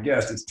Howell's my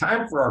guest. It's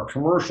time for our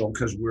commercial,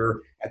 because we're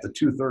at the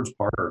 2/3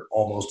 part, or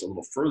almost a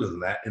little further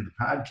than that in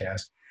the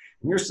podcast.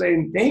 And you're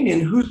saying,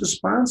 Damien, who's the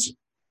sponsor?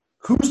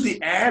 Who's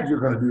the ad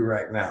you're going to do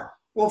right now?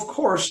 Well, of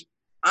course,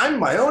 I'm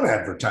my own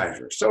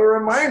advertiser. So a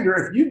reminder,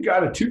 if you've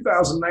got a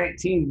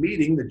 2019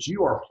 meeting that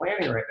you are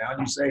planning right now, and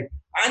you say,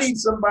 I need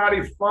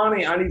somebody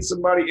funny, I need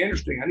somebody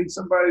interesting, I need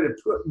somebody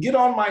to get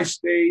on my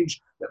stage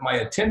that my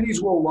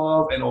attendees will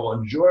love and will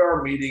enjoy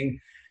our meeting,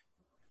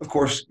 of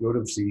course, go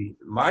to see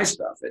my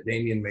stuff at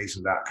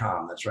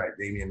DamienMason.com. That's right,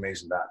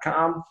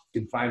 DamienMason.com.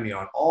 You can find me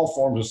on all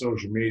forms of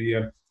social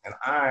media, and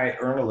I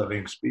earn a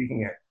living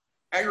speaking at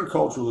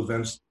agricultural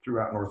events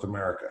throughout North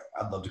America.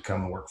 I'd love to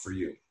come and work for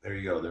you. There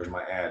you go. There's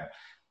my ad.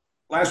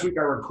 Last week,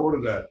 I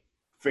recorded a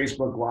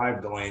Facebook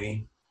Live,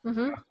 Delaney.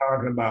 I'm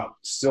talking about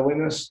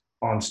silliness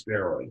on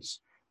steroids.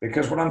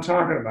 Because what I'm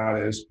talking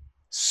about is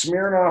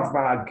Smirnoff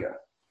vodka.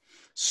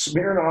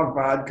 Smirnoff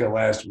vodka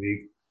last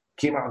week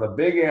came out with a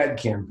big ad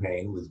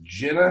campaign with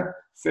Jenna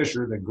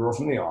Fisher, the girl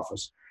from The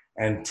Office,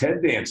 and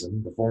Ted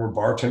Danson, the former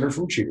bartender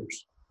from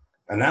Cheers,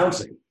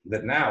 announcing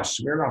that now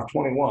Smirnoff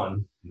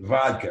 21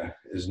 vodka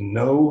is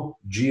no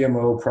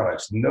GMO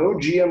products, no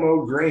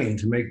GMO grain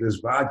to make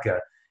this vodka.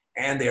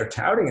 And they are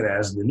touting it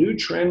as the new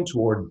trend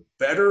toward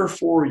better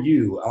for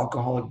you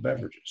alcoholic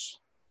beverages.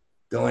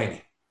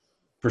 Delaney,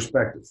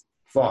 perspective,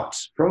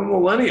 thoughts from a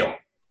millennial.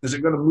 Is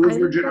it going to move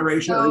your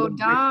generation? So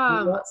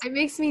dumb. It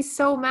makes me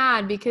so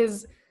mad,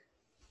 because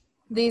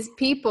these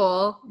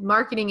people,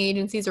 marketing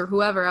agencies or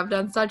whoever, have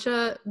done such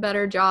a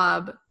better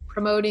job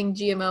promoting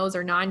GMOs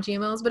or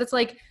non-GMOs, but it's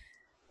like,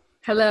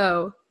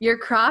 hello, your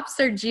crops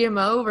are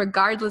GMO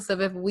regardless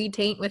of if we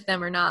taint with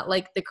them or not.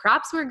 Like, the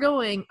crops we're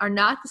growing are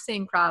not the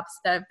same crops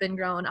that have been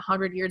grown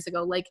 100 years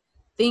ago. Like,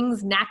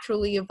 things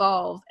naturally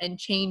evolve and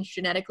change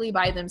genetically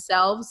by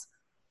themselves,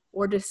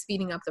 or just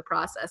speeding up the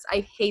process.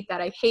 I hate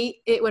that. I hate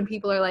it when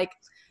people are like,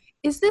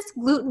 is this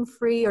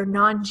gluten-free or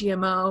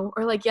non-GMO?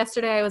 Or like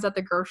yesterday I was at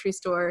the grocery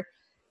store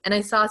and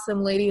I saw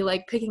some lady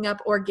like picking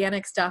up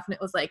organic stuff, and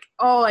it was like,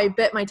 oh, I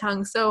bit my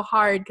tongue so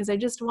hard, because I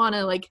just want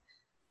to like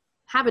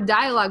have a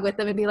dialogue with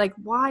them and be like,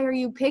 why are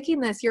you picking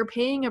this? You're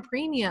paying a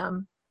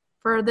premium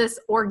for this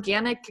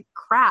organic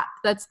crap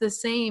that's the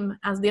same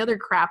as the other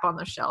crap on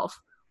the shelf.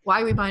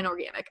 Why are we buying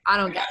organic? I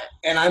don't get it.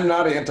 And I'm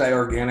not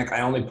anti-organic.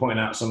 I only point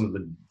out some of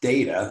the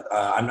data.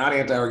 I'm not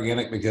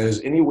anti-organic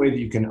because any way that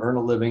you can earn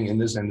a living in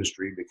this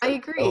industry, because, I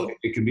agree.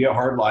 It can be a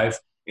hard life.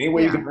 Any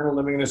way you can earn a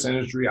living in this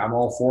industry, I'm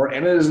all for it.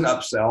 And it is an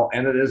upsell,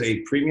 and it is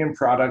a premium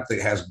product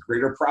that has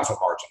greater profit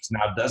margins.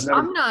 Now, doesn't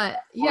I'm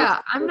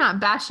not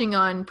bashing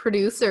on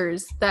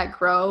producers that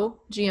grow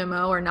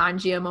GMO or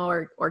non-GMO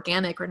or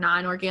organic or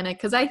non-organic,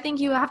 because I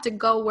think you have to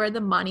go where the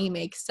money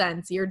makes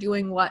sense. You're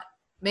doing what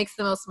makes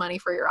the most money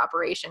for your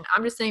operation.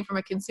 I'm just saying, from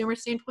a consumer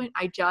standpoint,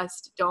 I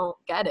just don't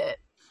get it.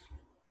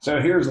 So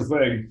here's the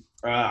thing.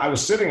 I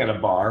was sitting at a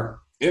bar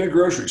in a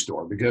grocery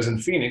store, because in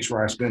Phoenix,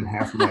 where I spend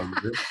half my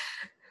year,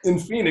 in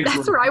Phoenix.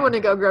 That's where I want to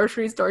go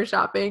grocery store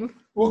shopping.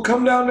 Well,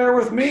 come down there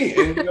with me,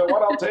 and you know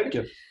what? I'll take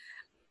you.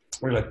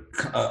 There's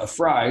a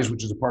Fry's,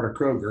 which is a part of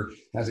Kroger,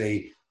 has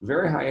a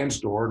very high-end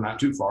store not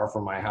too far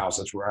from my house.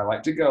 That's where I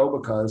like to go,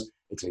 because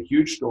it's a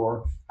huge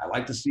store. I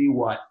like to see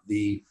what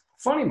the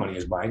funny money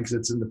is buying, because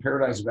it's in the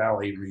Paradise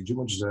Valley region,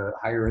 which is a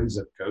higher-end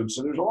zip code.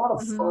 So there's a lot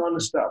of fun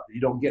stuff that you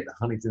don't get in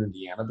Huntington,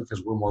 Indiana,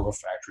 because we're more of a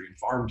factory and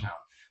farm town.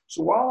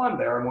 So while I'm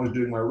there, I'm always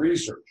doing my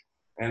research.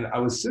 And I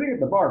was sitting at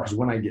the bar, because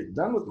when I get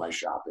done with my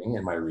shopping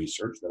and my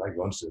research, then I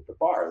go and sit at the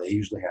bar. They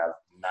usually have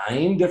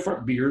 9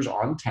 different beers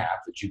on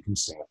tap that you can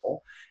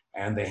sample,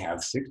 and they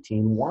have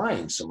 16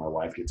 wines. So my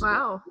wife gets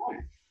a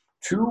wine.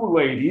 two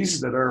ladies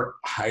that are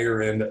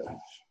higher end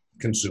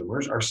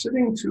consumers are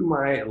sitting to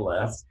my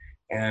left,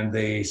 and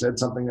they said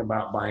something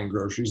about buying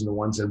groceries. And the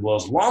one said, well,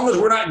 as long as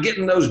we're not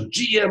getting those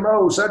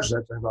GMO such.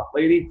 I thought,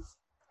 lady,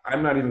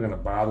 I'm not even going to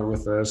bother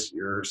with this.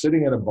 You're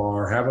sitting at a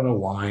bar, having a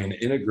wine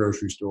in a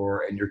grocery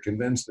store, and you're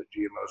convinced that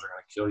GMOs are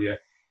going to kill you.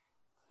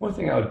 One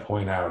thing I would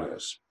point out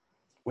is,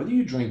 whether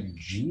you drink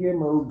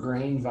GMO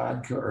grain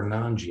vodka or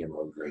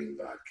non-GMO grain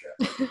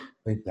vodka, I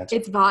think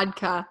it's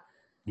vodka.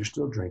 You're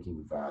still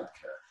drinking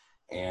vodka.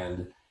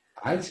 And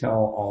I tell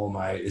all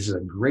this is a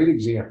great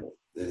example.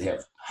 They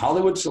have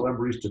Hollywood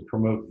celebrities to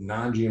promote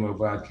non-GMO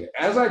vodka.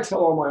 As I tell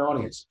all my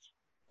audiences,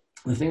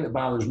 the thing that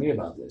bothers me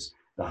about this,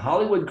 the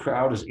Hollywood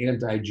crowd is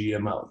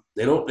anti-GMO.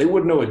 They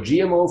wouldn't know a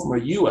GMO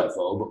from a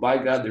UFO, but by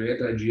God, they're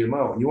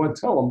anti-GMO. And you want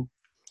to tell them,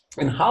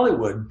 in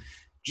Hollywood,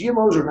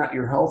 GMOs are not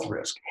your health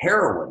risk.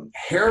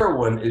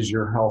 Heroin is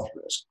your health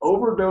risk.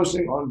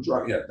 Overdosing on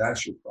drugs, yeah,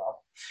 that's your problem.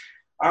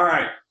 All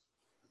right.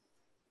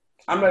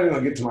 I'm not even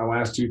going to get to my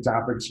last two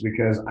topics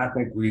because I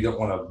think we don't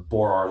want to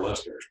bore our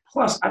listeners.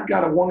 Plus, I've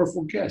got a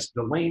wonderful guest,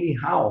 Delaney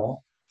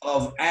Howell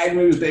of Ag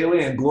News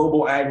Daily and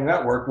Global Ag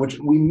Network, which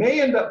we may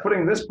end up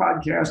putting this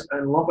podcast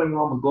and lumping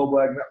on the Global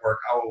Ag Network.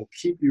 I will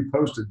keep you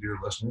posted, dear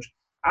listeners.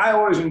 I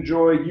always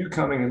enjoy you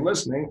coming and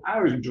listening. I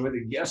always enjoy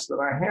the guests that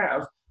I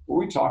have where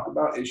we talk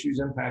about issues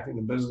impacting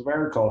the business of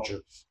agriculture.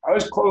 I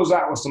always close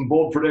out with some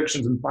bold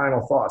predictions and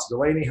final thoughts.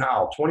 Delaney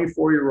Howell,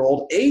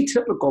 24-year-old,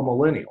 atypical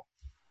millennial.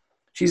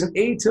 She's an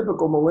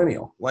atypical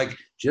millennial. Like,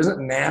 she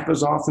doesn't nap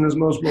as often as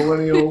most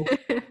millennials.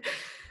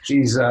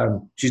 She's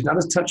not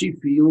as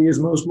touchy-feely as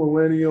most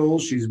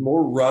millennials. She's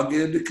more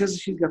rugged because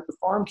she's got the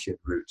farm kid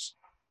roots.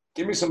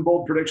 Give me some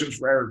bold predictions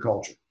for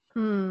agriculture.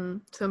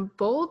 Some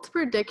bold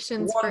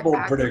predictions for bold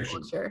agriculture.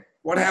 Prediction.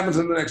 What happens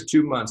in the next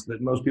 2 months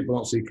that most people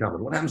don't see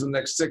coming? What happens in the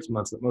next 6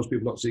 months that most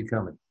people don't see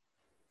coming?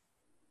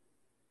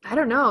 I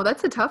don't know.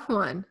 That's a tough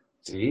one.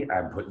 See,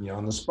 I'm putting you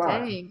on the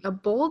spot. Dang, a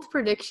bold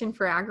prediction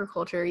for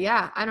agriculture.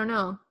 Yeah, I don't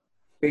know.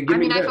 Hey,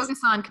 I focus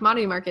on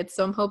commodity markets,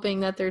 so I'm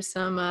hoping that there's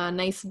some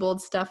nice, bold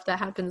stuff that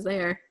happens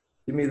there.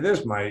 Give me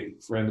this, my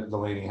friend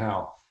Delaney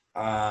Howell.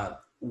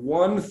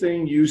 One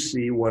thing you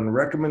see, one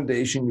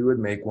recommendation you would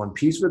make, one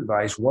piece of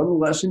advice, one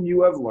lesson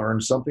you have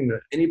learned, something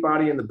that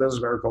anybody in the business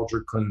of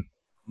agriculture can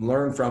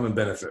learn from and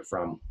benefit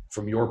from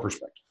your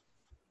perspective.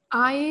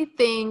 I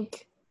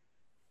think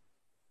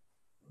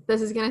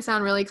this is going to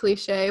sound really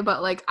cliche,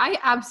 but like, I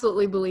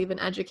absolutely believe in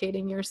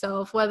educating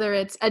yourself, whether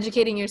it's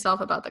educating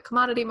yourself about the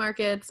commodity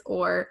markets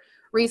or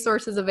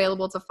resources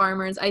available to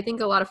farmers. I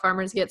think a lot of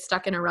farmers get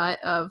stuck in a rut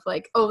of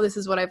like, oh, this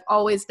is what I've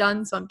always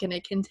done, so I'm going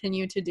to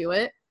continue to do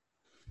it.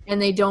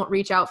 And they don't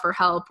reach out for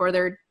help, or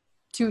they're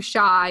too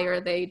shy,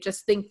 or they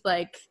just think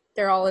like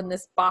they're all in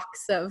this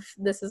box of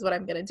this is what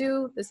I'm going to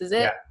do. This is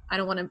it. Yeah. I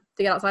don't want to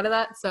get outside of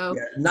that. So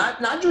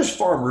not just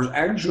farmers,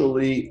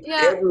 actually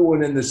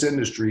everyone in this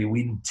industry,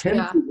 we tend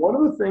to, one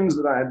of the things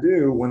that I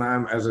do when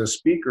I'm as a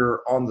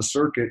speaker on the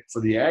circuit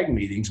for the ag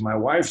meetings, my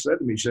wife said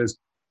to me, she says,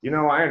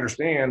 I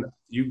understand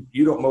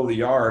you don't mow the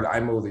yard. I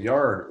mow the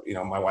yard.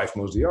 My wife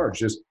mows the yard.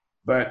 She says,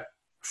 but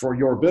for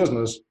your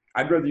business,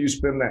 I'd rather you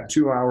spend that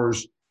 2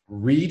 hours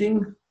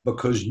reading,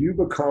 because you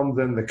become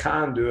then the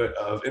conduit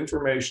of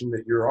information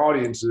that your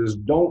audiences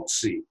don't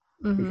see.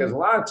 Mm-hmm. Because a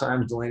lot of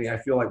times, Delaney, I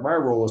feel like my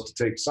role is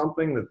to take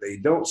something that they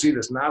don't see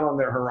that's not on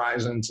their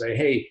horizon and say,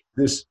 hey,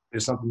 this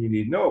is something you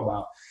need to know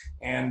about.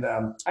 And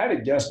I had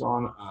a guest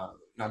on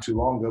not too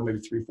long ago, maybe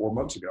 3-4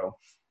 months ago,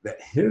 that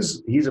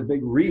he's a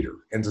big reader.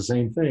 And it's the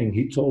same thing.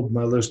 He told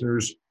my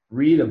listeners,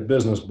 read a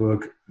business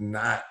book,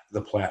 not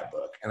the plat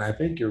book. And I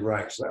think you're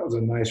right. So that was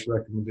a nice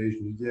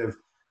recommendation to give.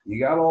 You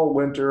got all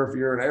winter. If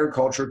you're in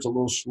agriculture, it's a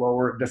little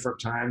slower at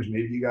different times.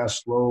 Maybe you got a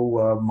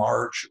slow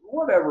March,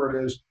 whatever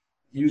it is.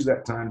 Use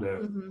that time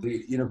to,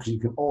 because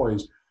you can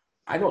always,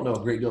 I don't know a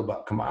great deal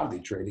about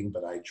commodity trading,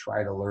 but I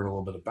try to learn a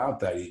little bit about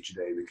that each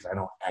day because I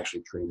don't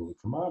actually trade any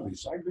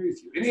commodities. So I agree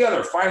with you. Any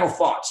other final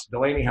thoughts,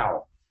 Delaney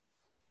Howell?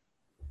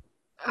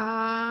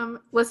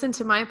 Listen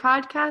to my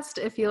podcast.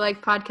 If you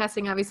like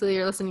podcasting, obviously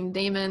you're listening to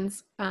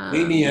Damien's.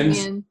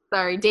 Damien's.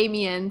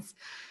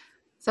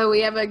 So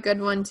we have a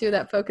good one too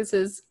that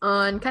focuses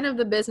on kind of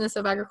the business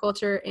of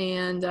agriculture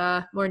and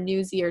more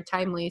newsy or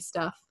timely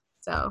stuff.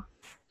 So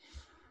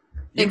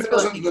you've been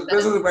listening to the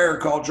business of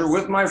agriculture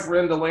with my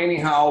friend Delaney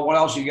Howell. What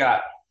else you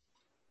got?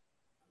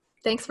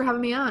 Thanks for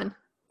having me on.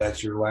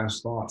 That's your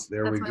last thoughts.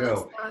 There we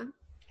go.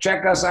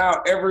 Check us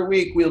out every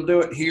week. We'll do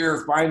it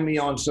here. Find me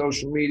on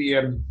social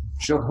media.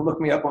 Look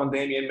me up on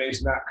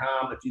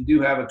DamienMason.com. If you do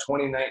have a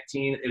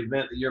 2019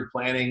 event that you're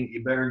planning,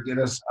 you better get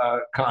us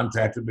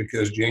contacted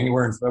because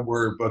January and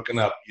February are booking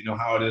up. You know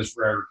how it is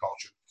for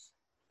agriculture.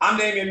 I'm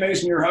Damien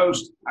Mason, your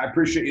host. I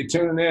appreciate you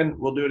tuning in.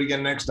 We'll do it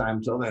again next time.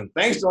 Until then,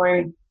 thanks,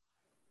 Delaney.